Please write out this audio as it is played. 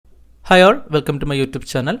Hi all, welcome to my YouTube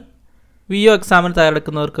channel. VEO എക്സാമിന്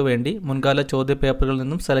തയ്യാറെടുക്കുന്നവർക്ക് വേണ്ടി മുൻകാല ചോദ്യ പേപ്പറുകളിൽ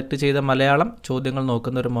നിന്നും സെലക്ട് ചെയ്ത മലയാളം ചോദ്യങ്ങൾ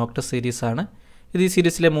നോക്കുന്ന ഒരു മോക്ക് ടെസ്റ്റ് സീരീസ് ആണ്. ഇത് ഈ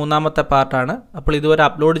സീരീസിലെ മൂന്നാമത്തെ പാർട്ടാണ്. അപ്പോൾ ഇതുവരെ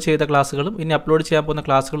അപ്ലോഡ് ചെയ്ത ക്ലാസ്സുകളും ഇനി അപ്ലോഡ് ചെയ്യാൻ പോകുന്ന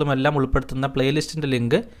ക്ലാസ്സുകളും എല്ലാം ഉൾപ്പെടുത്തുന്ന പ്ലേലിസ്റ്റിൻ്റെ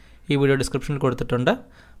ലിങ്ക് ഈ വീഡിയോ ഡിസ്ക്രിപ്ഷനിൽ കൊടുത്തിട്ടുണ്ട്.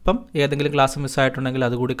 അപ്പം ഏതെങ്കിലും ക്ലാസ് മിസ്സായിട്ടുണ്ടെങ്കിൽ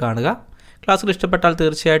അതുകൂടി കാണുക. ക്ലാസ്സുകൾ ഇഷ്ടപ്പെട്ടാൽ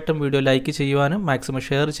തീർച്ചയായിട്ടും വീഡിയോ ലൈക്ക് ചെയ്യുവാനും മാക്സിമം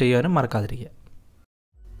ഷെയർ ചെയ്യാനും മറക്കാതിരിക്കുക.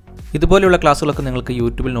 ഇതുപോലെയുള്ള ക്ലാസ്സുകളൊക്കെ നിങ്ങൾക്ക്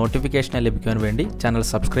യൂട്യൂബിൽ നോട്ടിഫിക്കേഷനായി ലഭിക്കുവാൻ വേണ്ടി ചാനൽ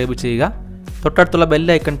സബ്സ്ക്രൈബ് ചെയ്യുക. തൊട്ടടുത്തുള്ള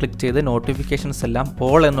ബെൽ ഐക്കൺ ക്ലിക്ക് ചെയ്ത് നോട്ടിഫിക്കേഷൻസ് എല്ലാം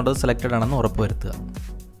ഓൾ എന്നുള്ളത് സെലക്റ്റഡ് ആണെന്ന് ഉറപ്പുവരുത്തുക.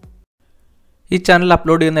 ഈ ചാനൽ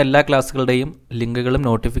അപ്ലോഡ് ചെയ്യുന്ന എല്ലാ ക്ലാസ്സുകളുടെയും ലിങ്കുകളും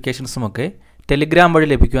നോട്ടിഫിക്കേഷൻസും ഒക്കെ ടെലിഗ്രാം വഴി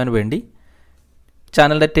ലഭിക്കുവാൻ വേണ്ടി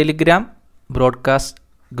ചാനലിൻ്റെ ടെലിഗ്രാം ബ്രോഡ്കാസ്റ്റ്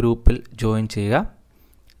ഗ്രൂപ്പിൽ ജോയിൻ ചെയ്യുക.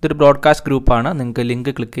 ഇതൊരു ബ്രോഡ്കാസ്റ്റ് ഗ്രൂപ്പാണ്. നിങ്ങൾക്ക് ലിങ്ക്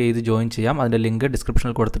ക്ലിക്ക് ചെയ്ത് ജോയിൻ ചെയ്യാം. അതിൻ്റെ ലിങ്ക്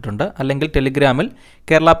ഡിസ്ക്രിപ്ഷനിൽ കൊടുത്തിട്ടുണ്ട്. അല്ലെങ്കിൽ ടെലിഗ്രാമിൽ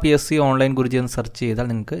കേരള PSC ഓൺലൈൻ ഗുരുജി എന്ന് സെർച്ച് ചെയ്താൽ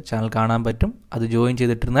നിങ്ങൾക്ക് ചാനൽ കാണാൻ പറ്റും. അത് ജോയിൻ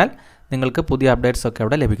ചെയ്തിട്ടിരുന്നാൽ നിങ്ങൾക്ക് പുതിയ അപ്ഡേറ്റ്സ് ഒക്കെ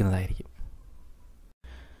അവിടെ ലഭിക്കുന്നതായിരിക്കും.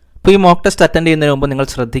 ഇപ്പോൾ ഈ മോക്ക് ടെസ്റ്റ് അറ്റൻഡ് ചെയ്യുന്നതിന് മുമ്പ് നിങ്ങൾ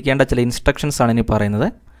ശ്രദ്ധിക്കേണ്ട ചില ഇൻസ്ട്രക്ഷൻസ് ആണ് ഇനി പറയുന്നത്.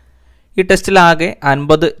 ഈ ടെസ്റ്റിലാകെ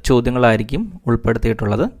 50 ചോദ്യങ്ങളായിരിക്കും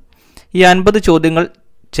ഉൾപ്പെടുത്തിയിട്ടുള്ളത്. ഈ 50 ചോദ്യങ്ങൾ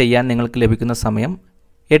ചെയ്യാൻ നിങ്ങൾക്ക് ലഭിക്കുന്ന സമയം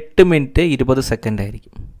 8 മിനിറ്റ് 20 സെക്കൻഡ്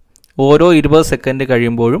ആയിരിക്കും. ഓരോ 20 സെക്കൻഡ്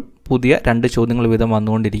കഴിയുമ്പോഴും പുതിയ 2 ചോദ്യങ്ങൾ വീതം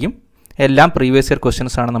വന്നുകൊണ്ടിരിക്കും. എല്ലാം പ്രീവിയസ് ഇയർ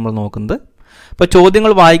ക്വസ്റ്റ്യൻസ് ആണ് നമ്മൾ നോക്കുന്നത്. അപ്പോൾ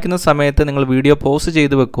ചോദ്യങ്ങൾ വായിക്കുന്ന സമയത്ത് നിങ്ങൾ വീഡിയോ പോസ്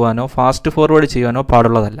ചെയ്ത് വെക്കുവാനോ ഫാസ്റ്റ് ഫോർവേഡ് ചെയ്യുവാനോ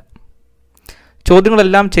പാടുള്ളതല്ല.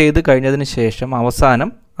 ചോദ്യങ്ങളെല്ലാം ചെയ്ത് കഴിഞ്ഞതിന് ശേഷം അവസാനം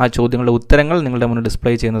ആ ചോദ്യങ്ങളുടെ ഉത്തരങ്ങൾ നിങ്ങളുടെ മുന്നിൽ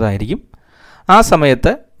ഡിസ്പ്ലേ ചെയ്യുന്നതായിരിക്കും. ആ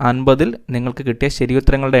സമയത്ത് 50-ൽ നിങ്ങൾക്ക് കിട്ടിയ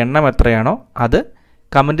ശരിയുത്തരങ്ങളുടെ എണ്ണം എത്രയാണോ അത്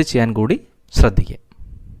കമൻറ്റ് ചെയ്യാൻ കൂടി ശ്രദ്ധിക്കുക.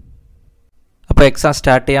 അപ്പോൾ എക്സാം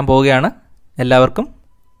സ്റ്റാർട്ട് ചെയ്യാൻ പോവുകയാണ്. എല്ലാവർക്കും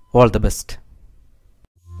all the best.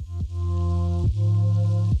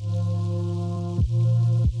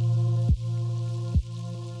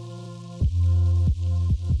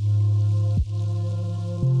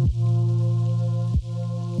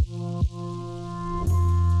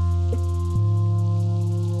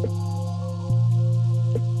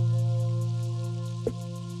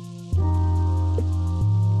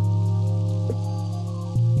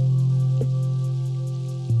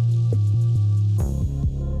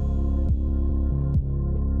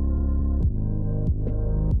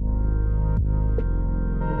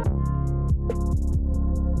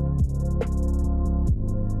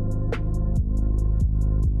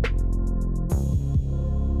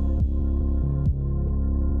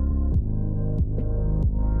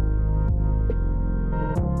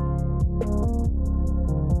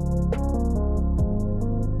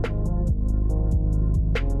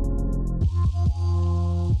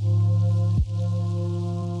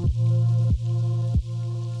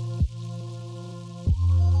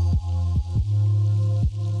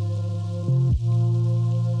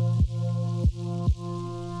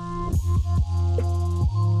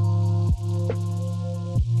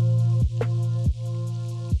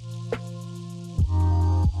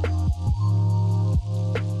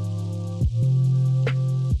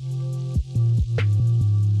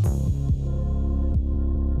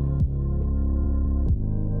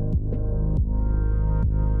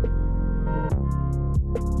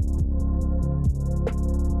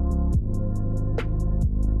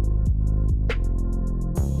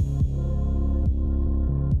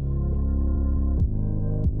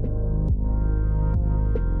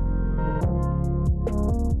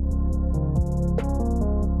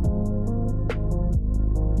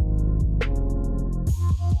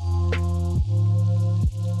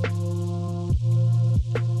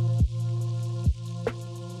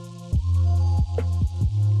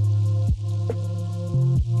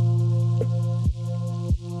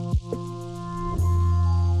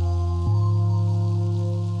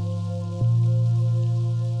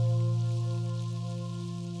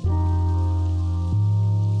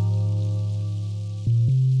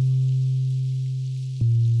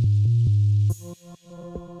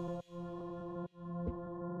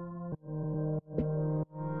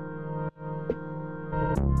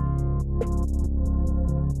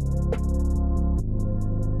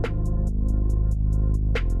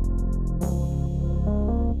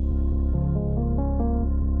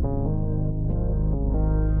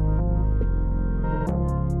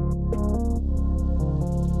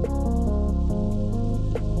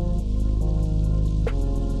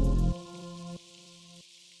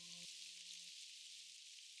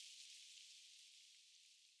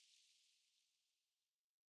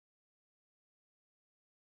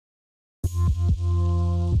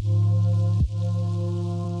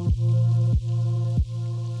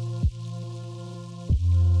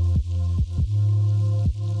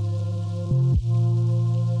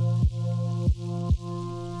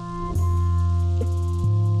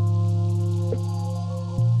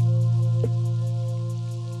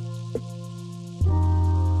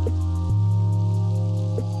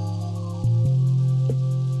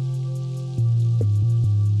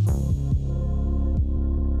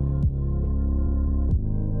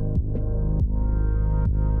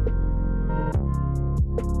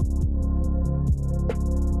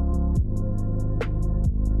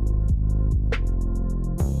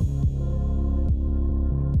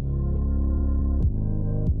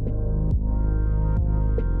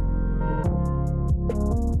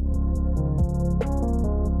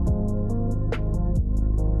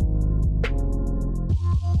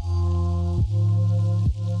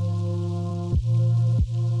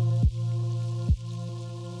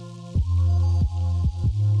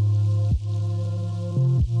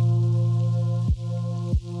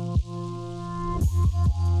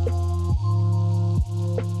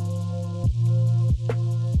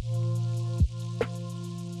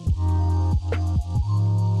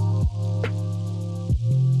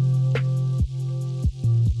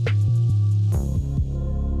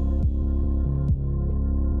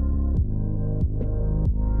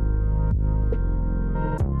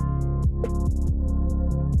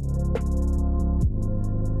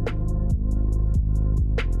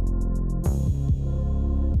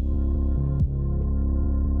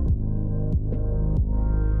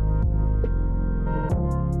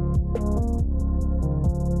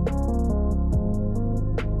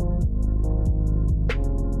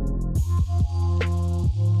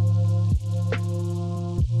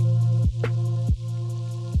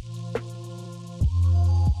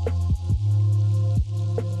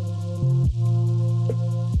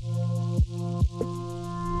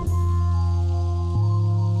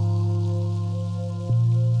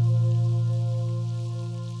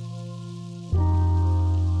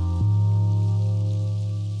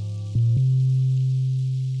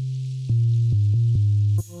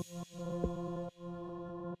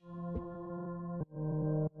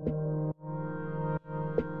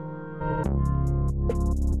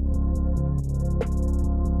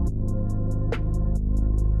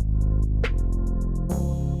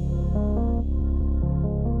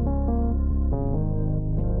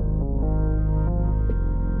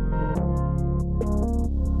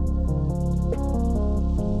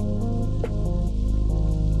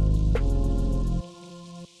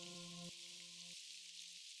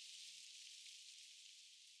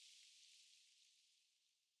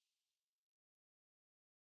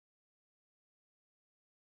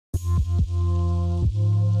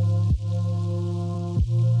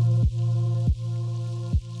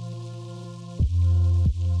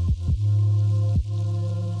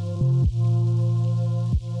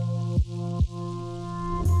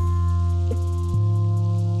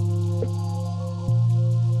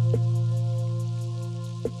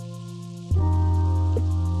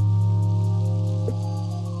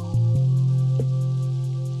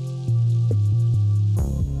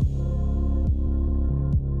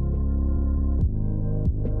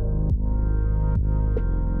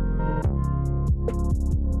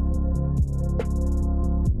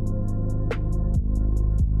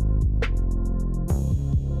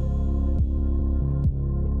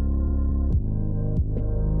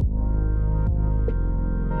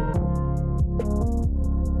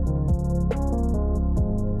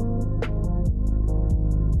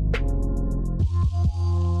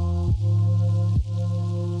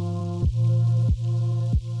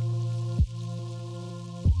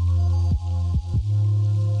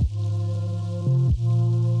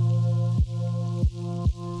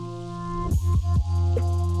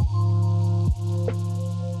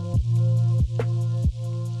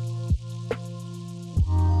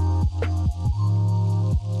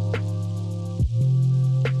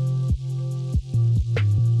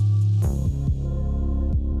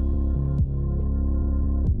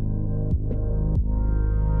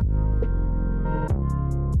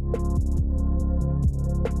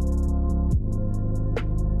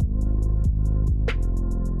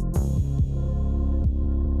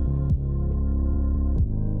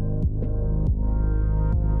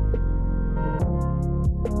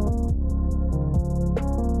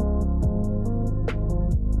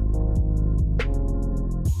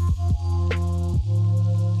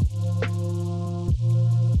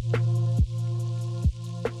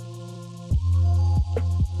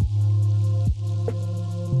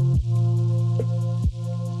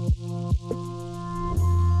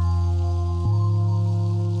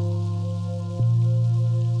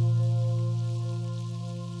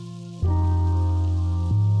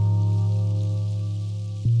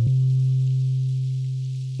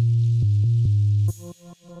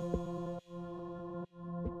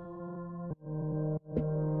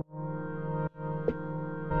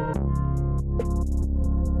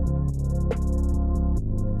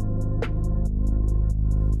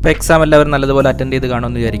 ഇപ്പോൾ എക്സാം എല്ലാവരും നല്ലതുപോലെ അറ്റൻഡ് ചെയ്ത്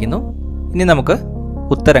കാണുമെന്ന് വിചാരിക്കുന്നു. ഇനി നമുക്ക്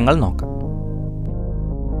ഉത്തരങ്ങൾ നോക്കാം.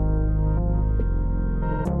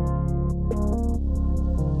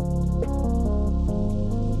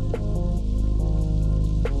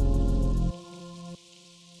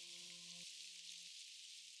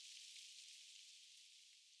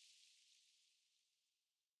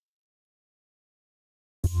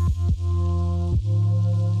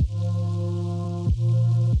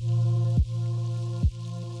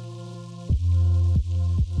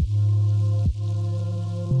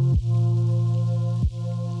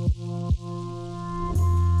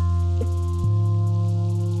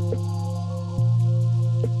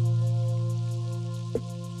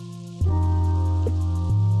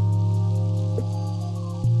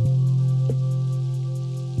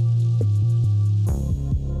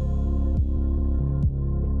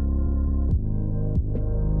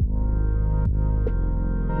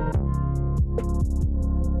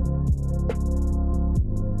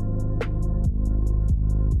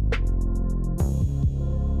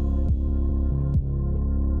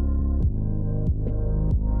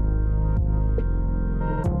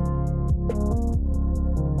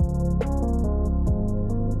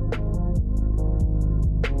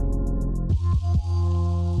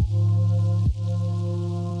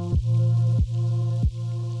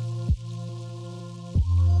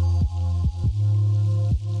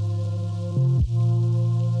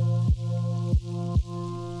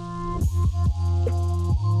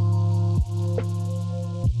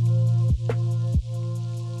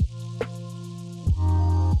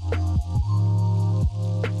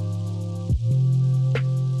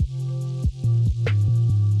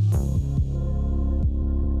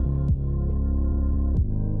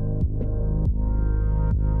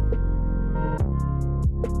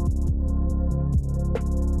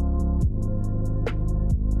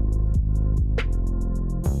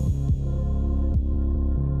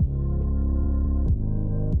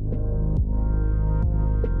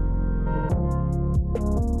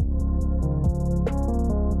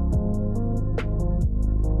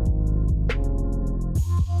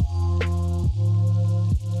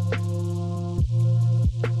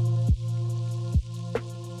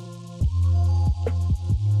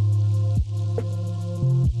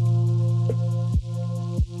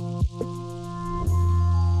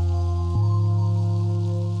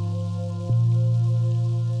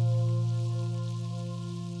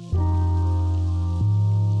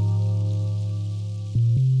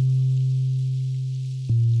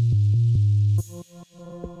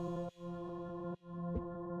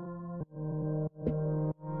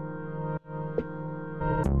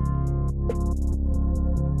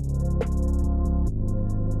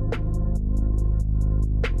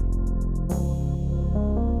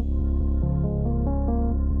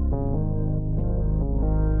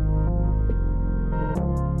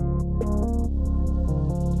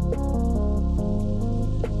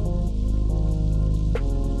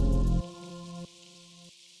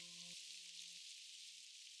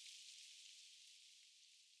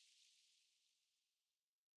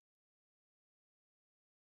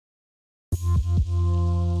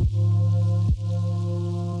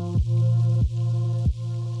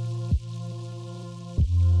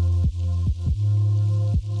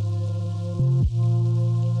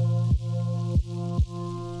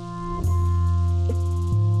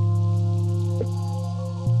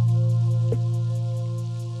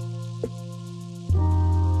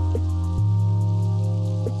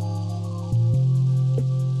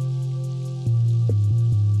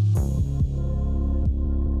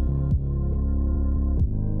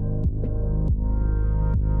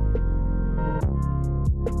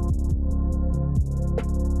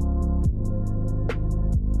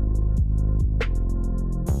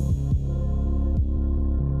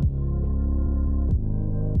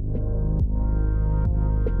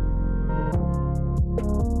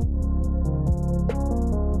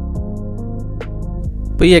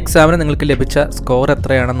 അപ്പോൾ ഈ എക്സാമിന് നിങ്ങൾക്ക് ലഭിച്ച സ്കോർ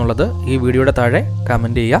എത്രയാണെന്നുള്ളത് ഈ വീഡിയോയുടെ താഴെ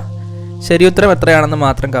കമൻറ്റ് ചെയ്യുക. ശരിയുത്തരം എത്രയാണെന്ന്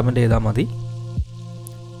മാത്രം കമൻറ്റ് ചെയ്താൽ മതി.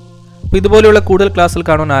 അപ്പോൾ ഇതുപോലെയുള്ള കൂടുതൽ ക്ലാസ്സിൽ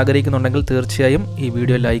കാണാൻ ആഗ്രഹിക്കുന്നുണ്ടെങ്കിൽ തീർച്ചയായും ഈ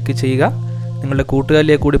വീഡിയോ ലൈക്ക് ചെയ്യുക. നിങ്ങളുടെ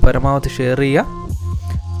കൂട്ടുകാരിലേക്ക് കൂടി പരമാവധി ഷെയർ ചെയ്യുക.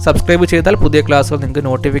 സബ്സ്ക്രൈബ് ചെയ്താൽ പുതിയ ക്ലാസ്സുകൾ നിങ്ങൾക്ക്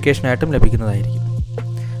നോട്ടിഫിക്കേഷനായിട്ടും ലഭിക്കുന്നതായിരിക്കും.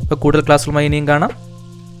 അപ്പോൾ കൂടുതൽ ക്ലാസ്സുകളുമായി ഇനിയും കാണാം.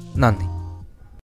 നന്ദി.